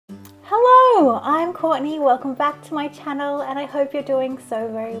Hello, I'm Courtney. Welcome back to my channel and I hope you're doing so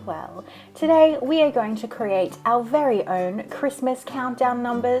very well. Today we are going to create our very own Christmas countdown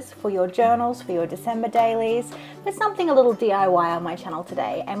numbers for your journals, for your December dailies. There's something a little DIY on my channel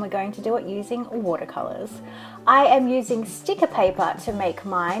today and we're going to do it using watercolors. I am using sticker paper to make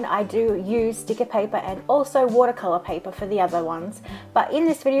mine. I do use sticker paper and also watercolor paper for the other ones, but in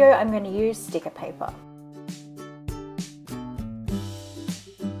this video I'm going to use sticker paper.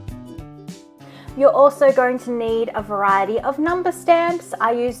 You're also going to need a variety of number stamps.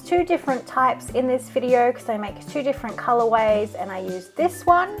 I use two different types in this video because I make two different colorways, and I use this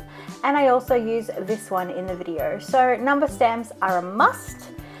one and I also use this one in the video. So number stamps are a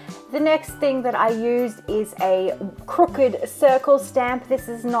must. The next thing that I use is a crooked circle stamp. This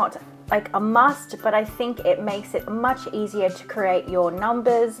is not like a must, but I think it makes it much easier to create your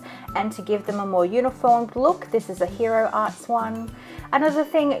numbers and to give them a more uniformed look. This is a Hero Arts one. Another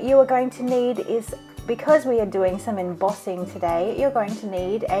thing you are going to need is, because we are doing some embossing today, you're going to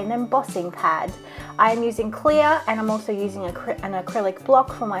need an embossing pad. I am using clear and I'm also using an acrylic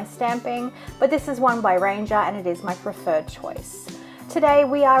block for my stamping, but this is one by Ranger and it is my preferred choice. Today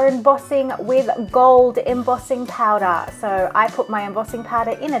we are embossing with gold embossing powder. So I put my embossing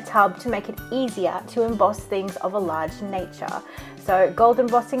powder in a tub to make it easier to emboss things of a large nature. So gold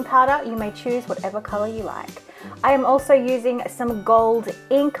embossing powder, you may choose whatever color you like. I am also using some gold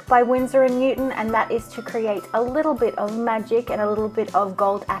ink by Winsor & Newton, and that is to create a little bit of magic and a little bit of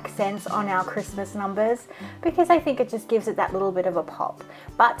gold accents on our Christmas numbers, because I think it just gives it that little bit of a pop.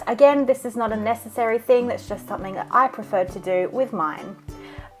 But again, this is not a necessary thing, that's just something that I prefer to do with mine.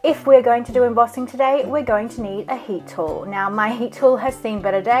 If we're going to do embossing today, we're going to need a heat tool. Now my heat tool has seen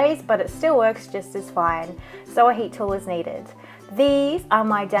better days, but it still works just as fine, so a heat tool is needed. These are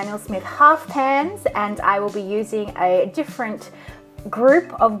my Daniel Smith half pans, and I will be using a different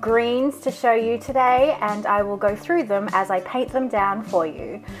group of greens to show you today, and I will go through them as I paint them down for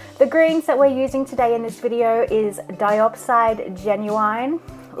you. The greens that we're using today in this video is Diopside Genuine.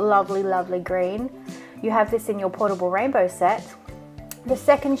 Lovely, lovely green. You have this in your portable rainbow set. The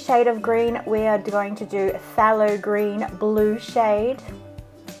second shade of green, we are going to do Phthalo Green Blue shade.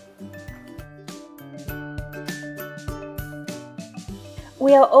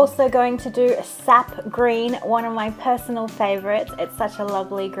 We are also going to do Sap Green, one of my personal favorites. It's such a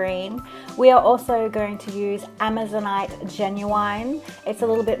lovely green. We are also going to use Amazonite Genuine. It's a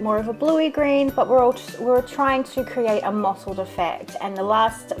little bit more of a bluey green, but we're trying to create a mottled effect. And the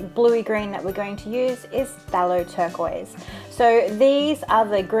last bluey green that we're going to use is Phthalo Turquoise. So these are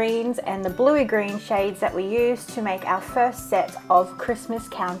the greens and the bluey green shades that we use to make our first set of Christmas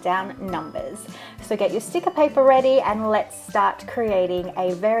countdown numbers. So get your sticker paper ready and let's start creating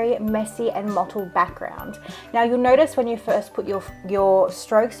a very messy and mottled background. Now you'll notice when you first put your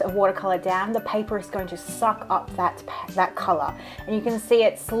strokes of watercolor down, the paper is going to suck up that color, and you can see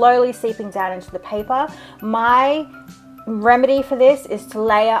it slowly seeping down into the paper. My remedy for this is to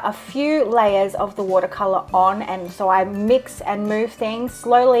layer a few layers of the watercolor on, and so I mix and move things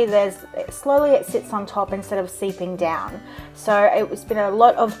slowly. Slowly it sits on top instead of seeping down. So it's been a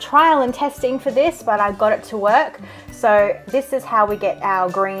lot of trial and testing for this, but I got it to work. So this is how we get our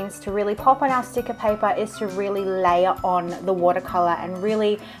greens to really pop on our sticker paper, is to really layer on the watercolor and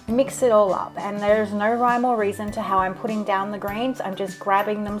really mix it all up. And there's no rhyme or reason to how I'm putting down the greens. I'm just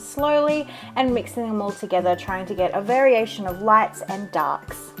grabbing them slowly and mixing them all together, trying to get a variation of lights and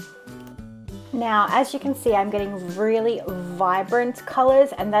darks. Now, as you can see, I'm getting really vibrant colors,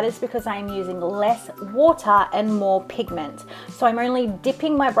 and that is because I'm using less water and more pigment. So I'm only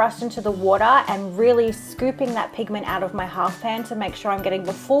dipping my brush into the water and really scooping that pigment out of my half pan to make sure I'm getting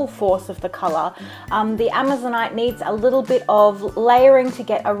the full force of the color. The Amazonite needs a little bit of layering to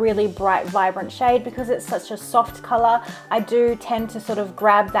get a really bright, vibrant shade. Because it's such a soft color, I do tend to sort of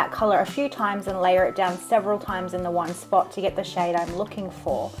grab that color a few times and layer it down several times in the one spot to get the shade I'm looking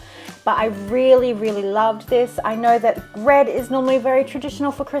for. But I really, really loved this. I know that red is normally very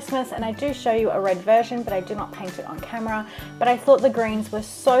traditional for Christmas, and I do show you a red version, but I do not paint it on camera. But I thought the greens were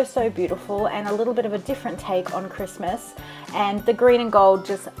so, so beautiful and a little bit of a different take on Christmas. And the green and gold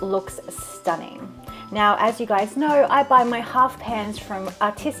just looks stunning. Now, as you guys know, I buy my half pans from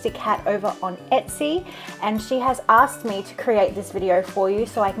Artistic Hat over on Etsy, and she has asked me to create this video for you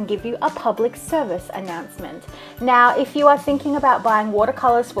so I can give you a public service announcement. Now, if you are thinking about buying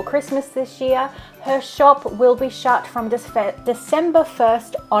watercolors for Christmas this year, her shop will be shut from December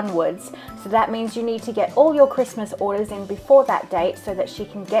 1st onwards. So that means you need to get all your Christmas orders in before that date so that she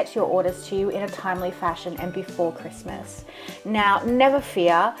can get your orders to you in a timely fashion and before Christmas. Now, never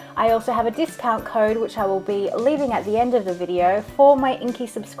fear, I also have a discount code which I will be leaving at the end of the video for my Inky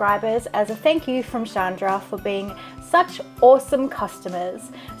subscribers as a thank you from Chandra for being such awesome customers.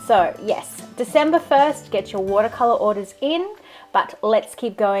 So yes, December 1st, get your watercolor orders in. But let's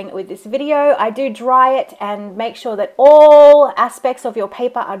keep going with this video. I do dry it and make sure that all aspects of your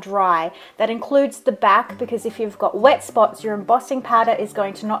paper are dry. That includes the back, because if you've got wet spots, your embossing powder is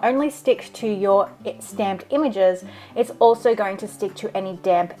going to not only stick to your stamped images, it's also going to stick to any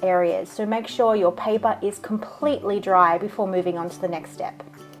damp areas. So make sure your paper is completely dry before moving on to the next step.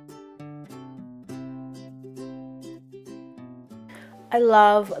 I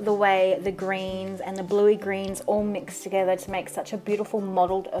love the way the greens and the bluey greens all mix together to make such a beautiful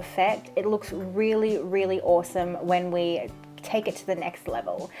mottled effect. It looks really, really awesome when we take it to the next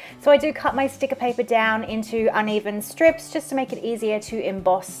level. So I do cut my sticker paper down into uneven strips just to make it easier to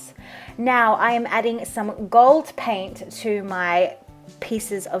emboss. Now I am adding some gold paint to my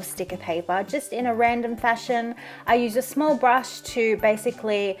pieces of sticker paper just in a random fashion. I use a small brush to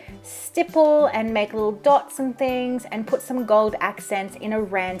basically stipple and make little dots and things and put some gold accents in a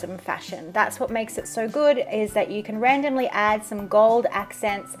random fashion. That's what makes it so good, is that you can randomly add some gold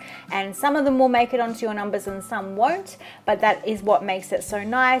accents, and some of them will make it onto your numbers and some won't, but that is what makes it so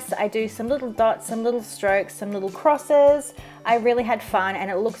nice. I do some little dots, some little strokes, some little crosses. I really had fun, and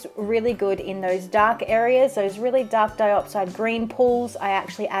it looks really good in those dark areas, those really dark diopside green pools. I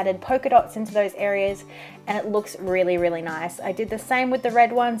actually added polka dots into those areas and it looks really, really nice. I did the same with the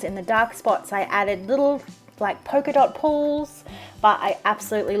red ones. In the dark spots I added little like polka dot pools, but I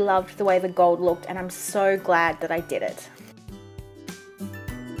absolutely loved the way the gold looked, and I'm so glad that I did it.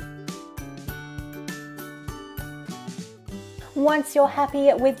 Once you're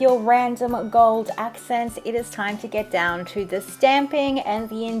happy with your random gold accents, it is time to get down to the stamping and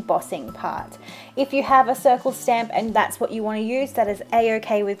the embossing part. If you have a circle stamp and that's what you want to use, that is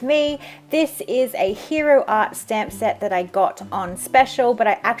a-okay with me. This is a Hero Art stamp set that I got on special, but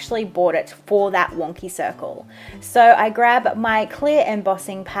I actually bought it for that wonky circle. So I grab my clear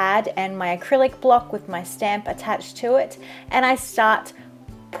embossing pad and my acrylic block with my stamp attached to it, and I start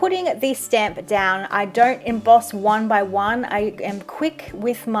putting the stamp down. I don't emboss one by one. I am quick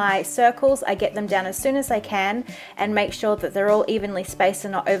with my circles. I get them down as soon as I can and make sure that they're all evenly spaced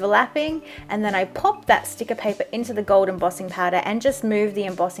and not overlapping. And then I pop that sticker paper into the gold embossing powder and just move the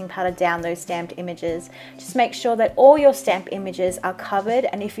embossing powder down those stamped images. Just make sure that all your stamp images are covered,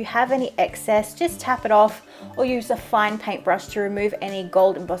 and if you have any excess, just tap it off or use a fine paintbrush to remove any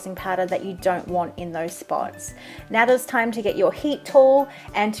gold embossing powder that you don't want in those spots. Now it's time to get your heat tool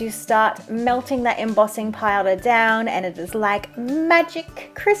and to start melting that embossing powder down, and it is like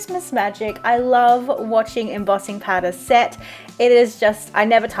magic, Christmas magic. I love watching embossing powder set. It is just, I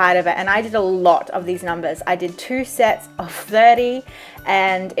never tired of it, and I did a lot of these numbers. I did 2 sets of 30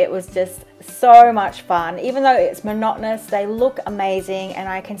 and it was just so much fun. Even though it's monotonous, they look amazing, and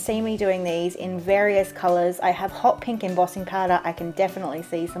I can see me doing these in various colors. I have hot pink embossing powder. I can definitely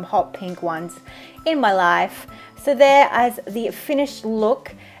see some hot pink ones in my life. So there as the finished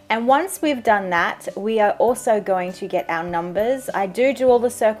look. And once we've done that, we are also going to get our numbers. I do all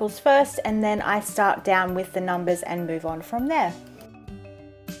the circles first, and then I start down with the numbers and move on from there.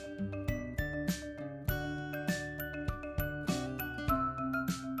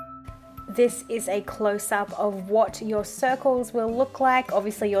 This is a close-up of what your circles will look like.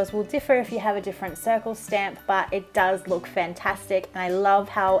 Obviously yours will differ if you have a different circle stamp, but it does look fantastic, and I love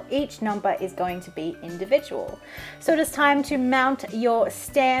how each number is going to be individual. So it is time to mount your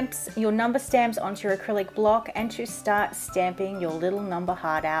stamps, your number stamps onto your acrylic block, and to start stamping your little number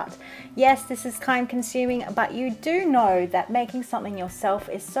heart out. Yes, this is time consuming, but you do know that making something yourself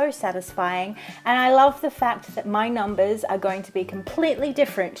is so satisfying, and I love the fact that my numbers are going to be completely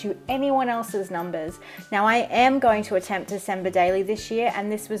different to anyone else's numbers. Now I am going to attempt December daily this year,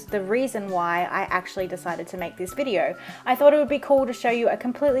 and this was the reason why I actually decided to make this video. I thought it would be cool to show you a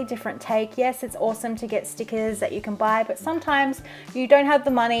completely different take. Yes, it's awesome to get stickers that you can buy, but sometimes you don't have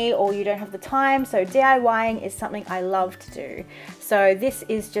the money or you don't have the time, so DIYing is something I love to do. So this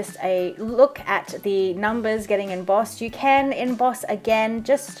is just a look at the numbers getting embossed. You can emboss again,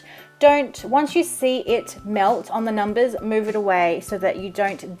 just don't, once you see it melt on the numbers, move it away so that you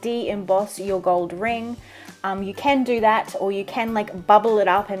don't de-emboss your gold ring. You can do that, or you can like bubble it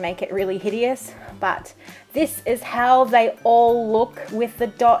up and make it really hideous, but This is how they all look with the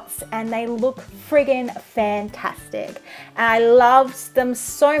dots, and they look friggin' fantastic. And I loved them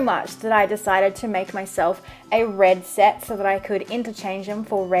so much that I decided to make myself a red set so that I could interchange them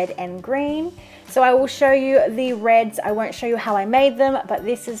for red and green. So I will show you the reds. I won't show you how I made them, but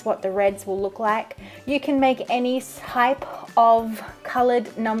this is what the reds will look like. You can make any type of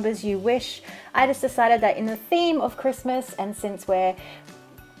colored numbers you wish. I just decided that in the theme of Christmas, and since we're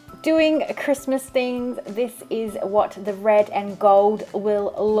doing Christmas things, this is what the red and gold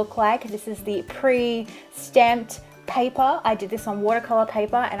will look like. This is the pre-stamped paper. I did this on watercolor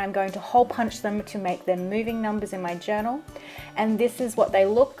paper, and I'm going to hole punch them to make them moving numbers in my journal. And this is what they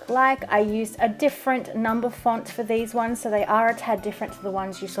look like. I used a different number font for these ones, so they are a tad different to the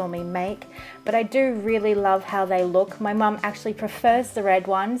ones you saw me make, but I do really love how they look. My mum actually prefers the red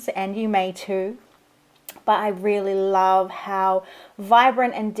ones, and you may too. But I really love how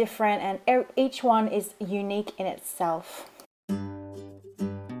vibrant and different, and each one is unique in itself.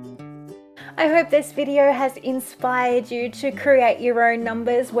 I hope this video has inspired you to create your own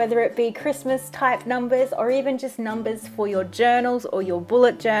numbers, whether it be Christmas type numbers or even just numbers for your journals or your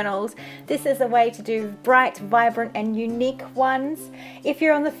bullet journals. This is a way to do bright, vibrant and unique ones. If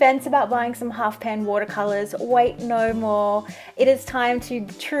you're on the fence about buying some half pan watercolors, wait no more. It is time to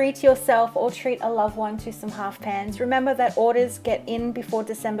treat yourself or treat a loved one to some half pans. Remember that orders get in before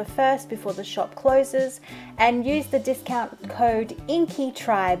December 1st, before the shop closes, and use the discount code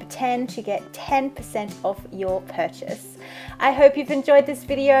INKYTRIBE10 to get 10% off your purchase. I hope you've enjoyed this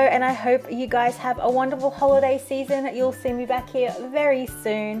video, and I hope you guys have a wonderful holiday season. You'll see me back here very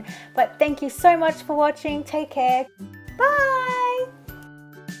soon, but thank you so much for watching. Take care. Bye.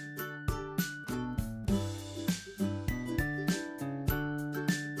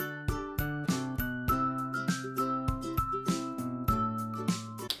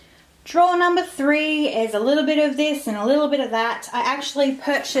 Drawer number 3 is a little bit of this and a little bit of that. I actually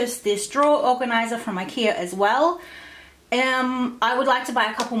purchased this drawer organizer from IKEA as well. I would like to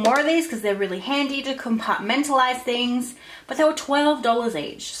buy a couple more of these because they're really handy to compartmentalize things, but they were $12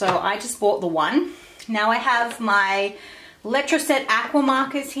 each, so I just bought the one. Now I have my Letraset aqua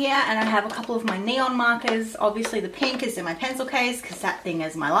markers here, and I have a couple of my neon markers. Obviously the pink is in my pencil case because that thing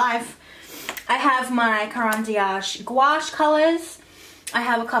is my life. I have my Caran d'Ache gouache colors. I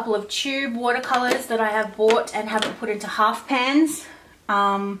have a couple of tube watercolors that I have bought and haven't put into half pans.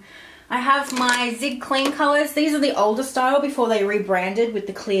 I have my Zig Clean colors. These are the older style before they rebranded with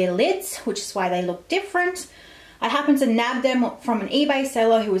the clear lids, which is why they look different. I happened to nab them from an eBay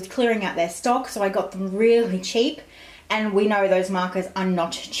seller who was clearing out their stock, so I got them really cheap. And we know those markers are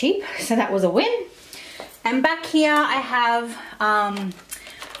not cheap, so that was a win. And back here I have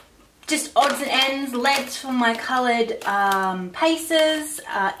just odds and ends, leads for my coloured pacers,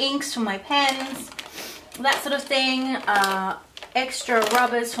 inks for my pens, that sort of thing, extra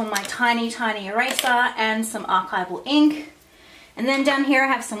rubbers for my tiny eraser, and some archival ink. And then down here I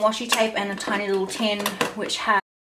have some washi tape and a tiny little tin which has